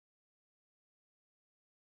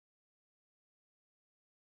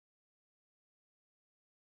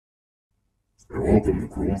and welcome to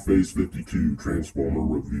Chrome Face 52 Transformer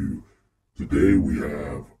Review. Today we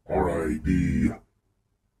have RID.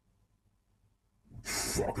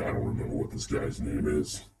 Fuck, I don't remember what this guy's name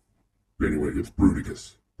is. Anyway, it's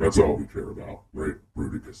Bruticus. That's all we care about, right?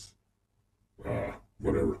 Bruticus.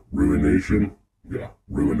 Whatever. Ruination? Yeah,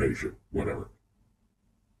 Ruination. Whatever.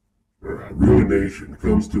 Alright, Ruination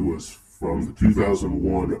comes to us from the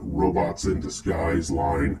 2001 Robots in Disguise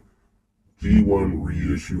line. G1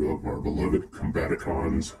 reissue of our beloved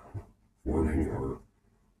Combaticons, forming our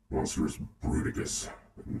monstrous Bruticus.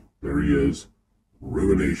 And there he is,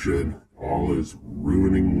 Ruination, all his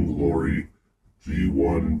ruining glory,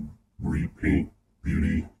 G1 repaint,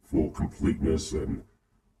 beauty, full completeness, and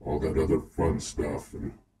all that other fun stuff.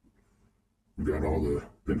 And we got all the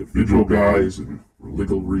individual guys, and for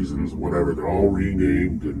legal reasons, whatever, they're all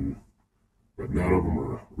renamed, but none of them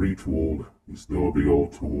are retooled. He's still a big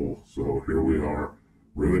old tool. So here we are,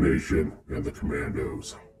 Ruination and the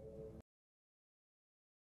Commandos.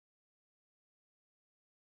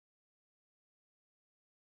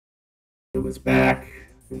 It was back.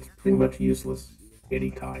 It's pretty much useless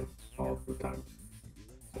anytime, all the time.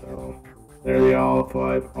 So there they all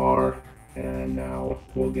five are, and now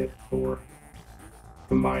we'll get for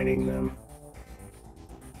combining them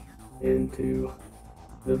into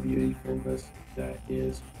the beautifulness that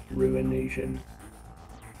is Ruination.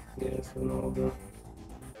 Yes, and all the.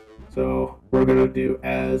 So we're gonna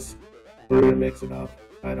mix it up.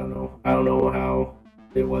 I don't know how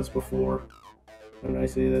it was before. And I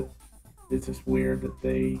say that it's just weird that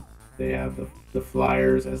they have the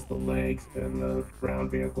flyers as the legs and the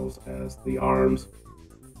ground vehicles as the arms.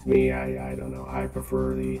 To me, I don't know. I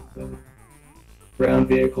prefer the ground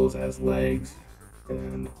vehicles as legs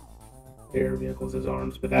and air vehicles as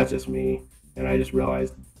arms, but that's just me. And I just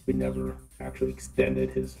realized we never actually extended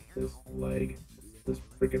his leg, this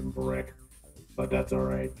freaking brick. But that's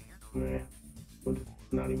alright. Nah, we'll just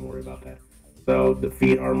not even worry about that. So the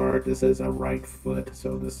feet are marked. This is a right foot,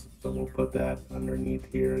 so we'll put that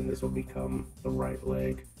underneath here, and this will become the right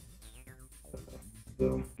leg.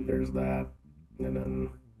 So there's that, and then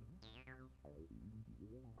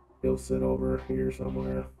he'll sit over here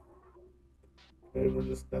somewhere. Okay,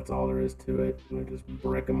 that's all there is to it. We just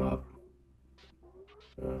brick them up.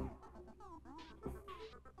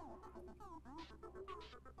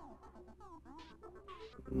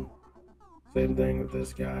 Same thing with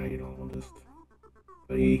this guy, we'll just.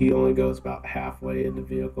 But he only goes about halfway into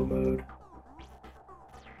vehicle mode.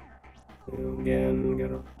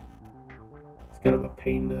 Again, it's kind of a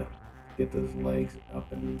pain to get those legs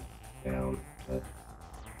up and down. But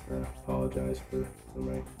I apologize for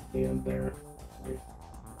my hand there.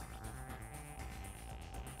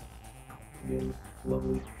 Again,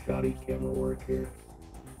 lovely shoddy camera work here.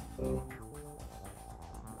 So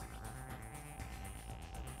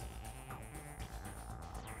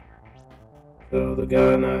the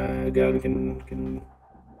gun can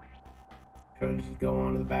kind of just go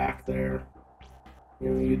on the back there. You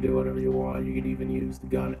can do whatever you want. You could even use the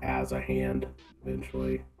gun as a hand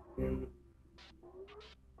eventually, and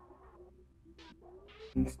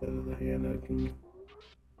instead of the hand that can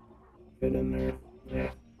fit in there.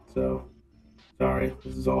 Yeah. So sorry,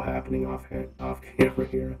 this is all happening off camera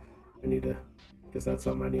here. Guess that's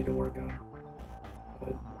something I need to work on.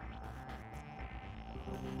 But,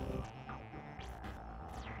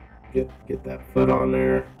 get that foot on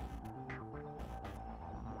there.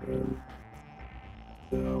 And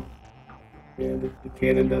so yeah, the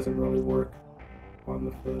cannon doesn't really work on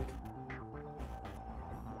the foot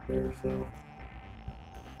there. So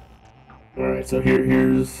all right, so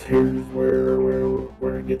here's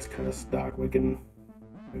where it gets kind of stuck. We can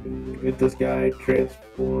get this guy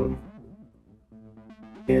transform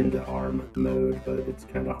into arm mode, but it's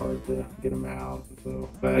kind of hard to get him out. So,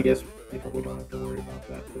 but I guess we don't have to worry about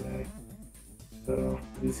that today. So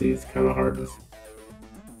you see, it's kind of hard to,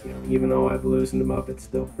 even though I've loosened him up, it's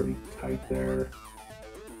still pretty tight there.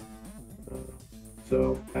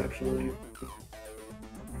 So actually,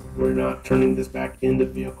 we're not turning this back into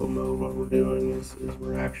vehicle mode. What we're doing is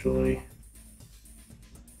we're actually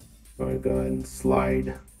going to go ahead and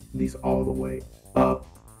slide these all the way up.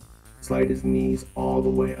 Slide his knees all the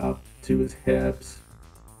way up to his hips,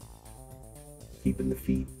 keeping the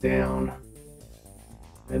feet down,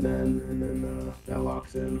 and then that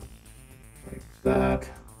locks in like that,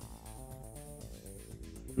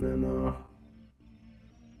 and then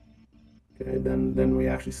okay, then we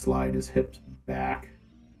actually slide his hips back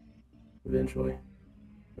eventually.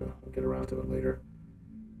 I'll get around to it later.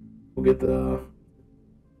 We'll get the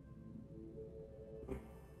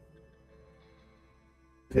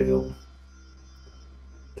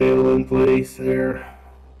tail in place there.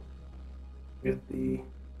 Get the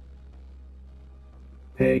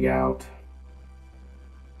peg out.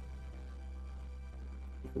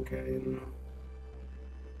 Okay.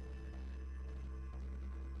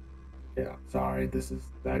 Yeah, sorry, this is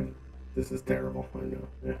terrible. I know.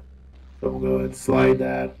 Yeah. So we'll go ahead and slide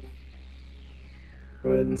that. Go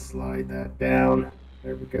ahead and slide that down.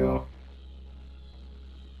 There we go.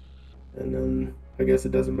 And then I guess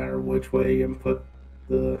it doesn't matter which way you put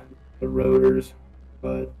the rotors,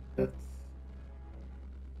 but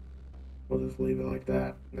we'll just leave it like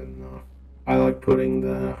that. And I like putting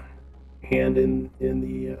the hand in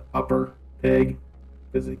the upper peg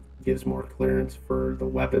because it gives more clearance for the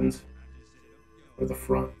weapons or the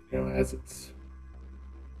front, as it's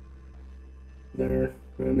there,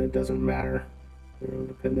 and it doesn't matter,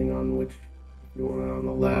 depending on which you want it on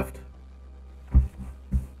the left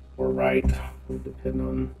or right. It'll depend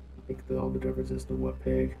on all the differences to what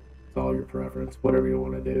peg. It's all your preference. Whatever you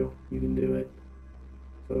want to do, you can do it.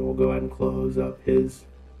 So we'll go ahead and close up his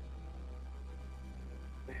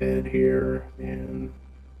head here, and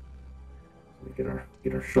get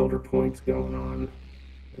our shoulder points going on.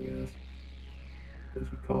 I guess as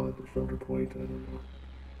you call it, the shoulder point. I don't know.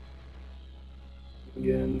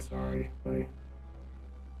 Again, sorry, I'm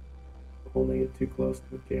holding it too close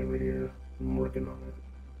to the camera here. I'm working on it.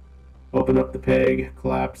 Open up the peg,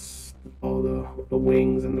 collapse all the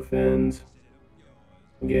wings and the fins.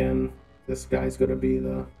 Again, this guy's going to be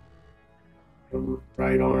the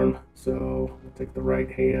right arm, so we'll take the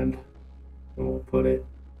right hand and we'll put it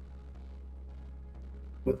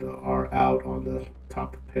with the R out on the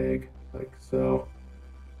top of the peg, like so.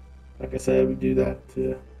 Like I said, we do that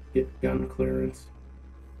to get gun clearance.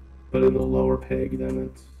 But in the lower peg, then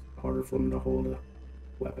it's harder for him to hold a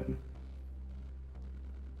weapon.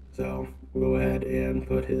 So we'll go ahead and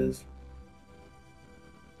put his,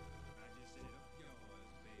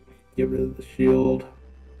 get rid of the shield.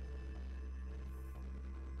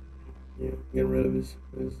 Yeah, get rid of his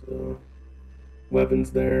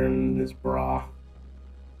weapons there and his bra.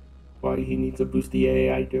 Why he needs a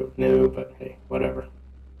bustier, I don't know, but hey, whatever.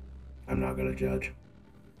 I'm not gonna judge.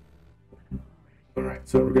 Alright,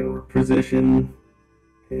 so we're gonna position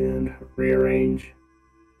and rearrange.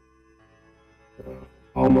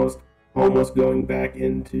 Almost going back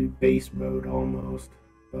into base mode almost,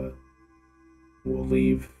 but we'll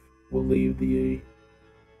leave the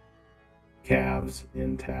calves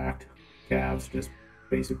intact. Calves just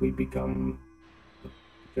basically become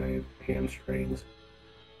giant hamstrings.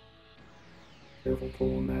 Careful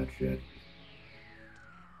pulling that shit.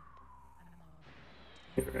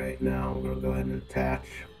 Alright, now we're gonna go ahead and attach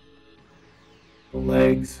the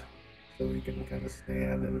legs so we can kind of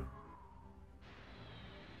stand, and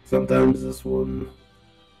sometimes this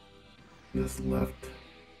left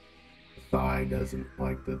thigh doesn't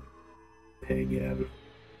like to peg in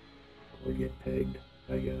or get pegged,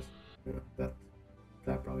 I guess. That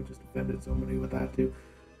probably just offended somebody with that too.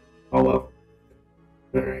 Oh well.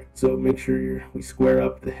 Alright, so make sure we square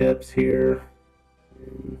up the hips here.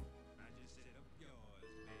 And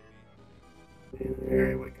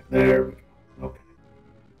there we go. Okay.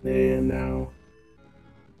 And now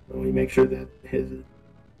we make sure that his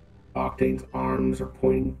Octane's arms are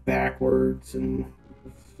pointing backwards, and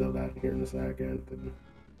so that here in a second, and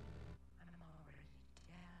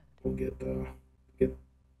we'll get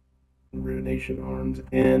Ruination arms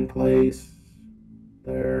in place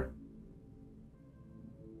there.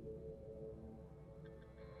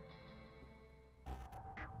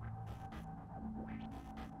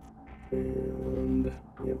 And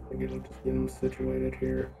yep, again, I'll just get him situated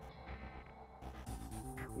here.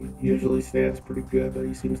 He usually stands pretty good, but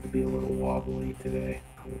he seems to be a little wobbly today.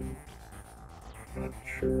 Not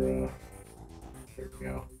sure. There we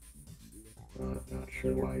go. Not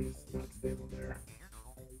sure why he's not stable there.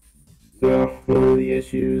 So one of the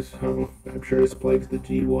issues, I'm sure this plagues the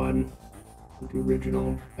G1, the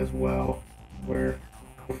original as well, where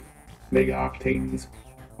Mega Octane's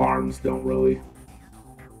arms don't really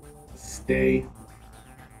stay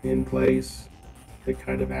in place. They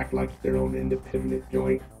kind of act like their own independent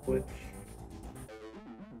joint, which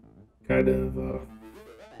kind of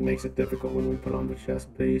makes it difficult when we put on the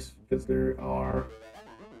chest piece, because there are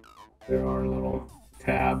little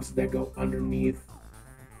tabs that go underneath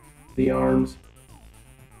the arms,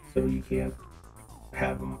 so you can't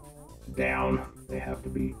have them down. They have to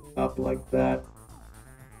be up like that,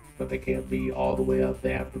 but they can't be all the way up.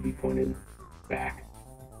 They have to be pointed back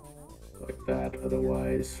like that,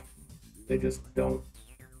 otherwise they just don't,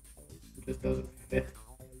 it just doesn't fit,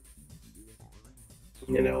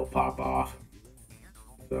 and it'll pop off.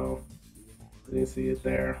 So You can see it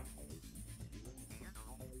there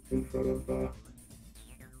in front of the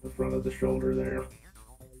front of the shoulder there.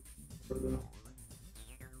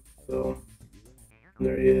 So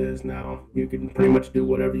there is now. You can pretty much do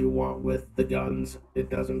whatever you want with the guns. It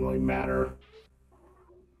doesn't really matter.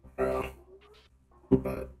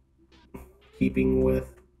 But keeping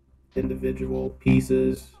with individual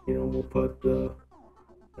pieces, we'll put the.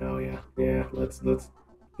 Oh yeah. Let's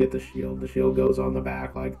get the shield. The shield goes on the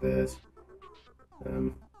back like this.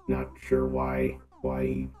 Not sure why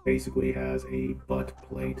he basically has a butt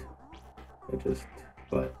plate.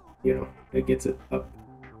 But it gets it up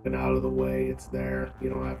and out of the way. It's there. You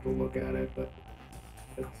don't have to look at it, but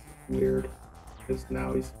it's weird because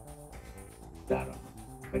now he's. I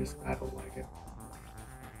don't like it,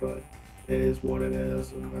 but it is what it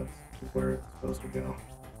is, and that's where it's supposed to go.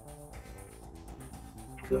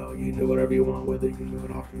 So you can do whatever you want with it. You can move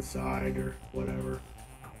it off to the side or whatever.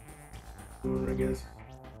 I guess,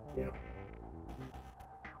 yeah.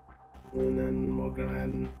 And then we'll go ahead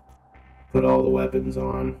and put all the weapons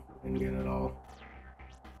on and get it all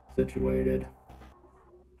situated.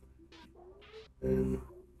 And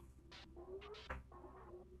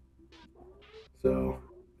so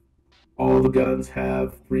all the guns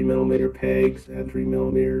have 3mm pegs and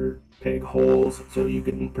 3mm peg holes, so you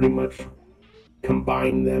can pretty much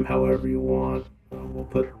combine them however you want. We'll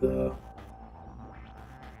put the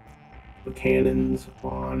cannons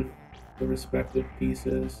on the respective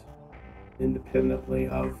pieces independently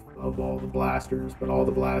of all the blasters, but all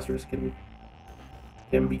the blasters can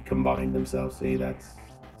be combined themselves. That's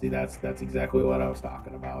exactly what I was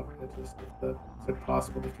talking about. It's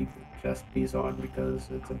impossible to keep the chest piece on because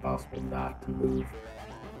it's impossible not to move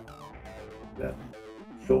that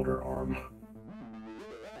shoulder arm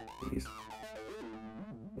piece.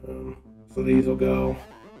 So these will go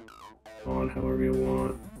on however you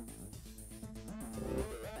want.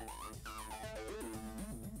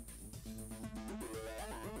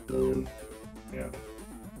 And yeah,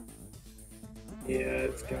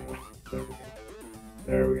 it's kind of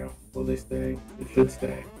there we go. Well, they stay. It should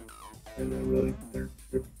stay, and they're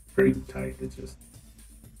pretty tight. It's just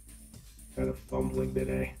kind of fumbling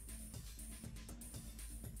today,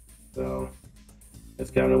 so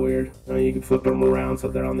it's kind of weird. You can flip them around so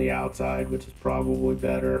they're on the outside, which is probably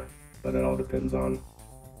better, but it all depends on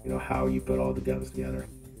how you put all the guns together.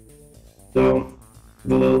 So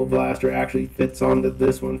the little blaster actually fits onto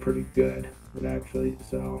this one pretty good. It actually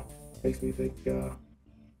makes me think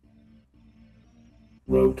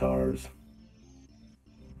Rotar's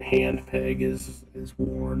hand peg is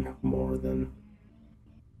worn more than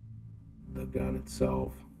the gun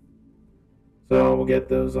itself. So we'll get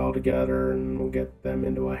those all together and we'll get them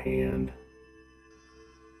into a hand.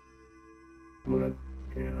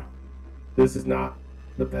 This is not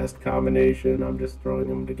the best combination. I'm just throwing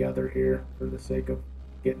them together here for the sake of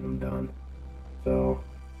getting them done. So,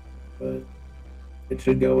 but it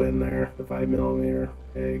should go in there. The 5mm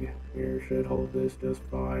peg here should hold this just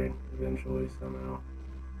fine eventually somehow.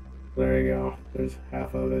 There you go. There's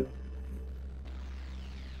half of it.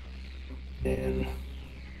 And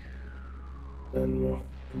then we'll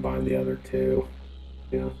combine the other two.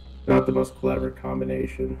 Not the most clever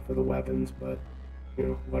combination for the weapons, but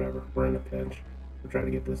whatever. We're in a pinch. We're trying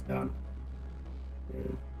to get this done.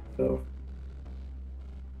 And so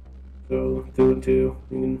 2 and 2. You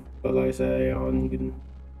can, like I say, you can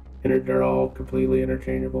they're all completely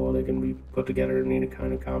interchangeable. They can be put together in any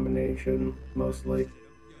kind of combination, mostly.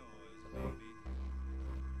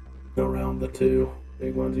 Around the 2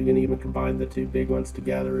 big ones. You can even combine the 2 big ones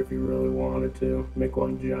together if you really wanted to. Make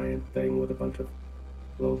one giant thing with a bunch of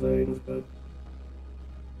little things, but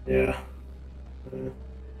yeah.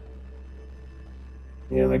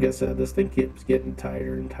 Like I said, this thing keeps getting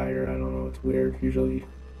tighter and tighter. I don't know, it's weird. Usually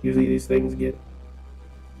these pegs get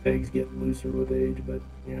looser with age, but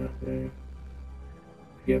yeah.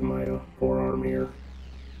 Give my forearm here.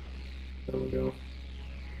 There we go.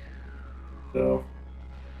 So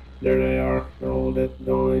there they are. They'll hold it.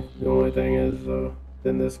 The only thing is,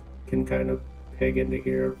 then this can kind of peg into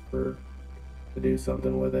here to do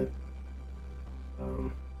something with it.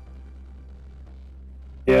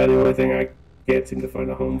 The only thing I can't seem to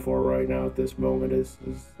find a home for right now at this moment is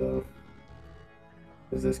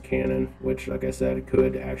this cannon, which, like I said, it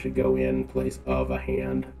could actually go in place of a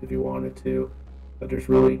hand if you wanted to, but there's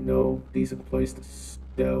really no decent place to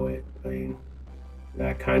stow it. I mean,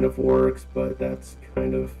 that kind of works, but that's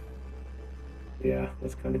kind of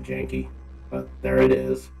janky. But there it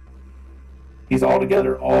is. He's all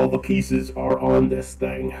together. All the pieces are on this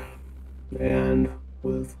thing, and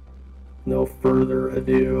with no further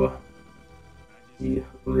ado, the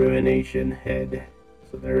Ruination head.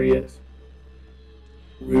 So there he is.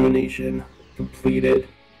 Ruination completed.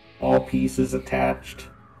 All pieces attached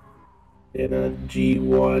in a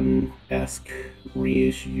G1-esque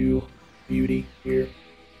reissue beauty here.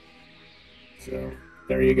 So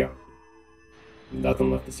there you go.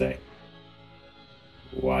 Nothing left to say.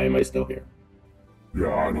 Why am I still here?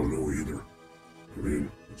 Yeah, I don't know either. I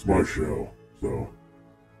mean, it's my show, so.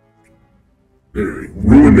 Anyway,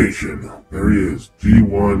 Ruination. There he is.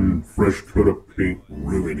 G1 fresh coat of paint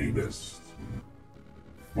ruining this.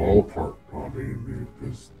 Fall apart on me,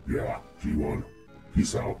 because, yeah, G1.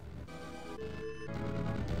 Peace out.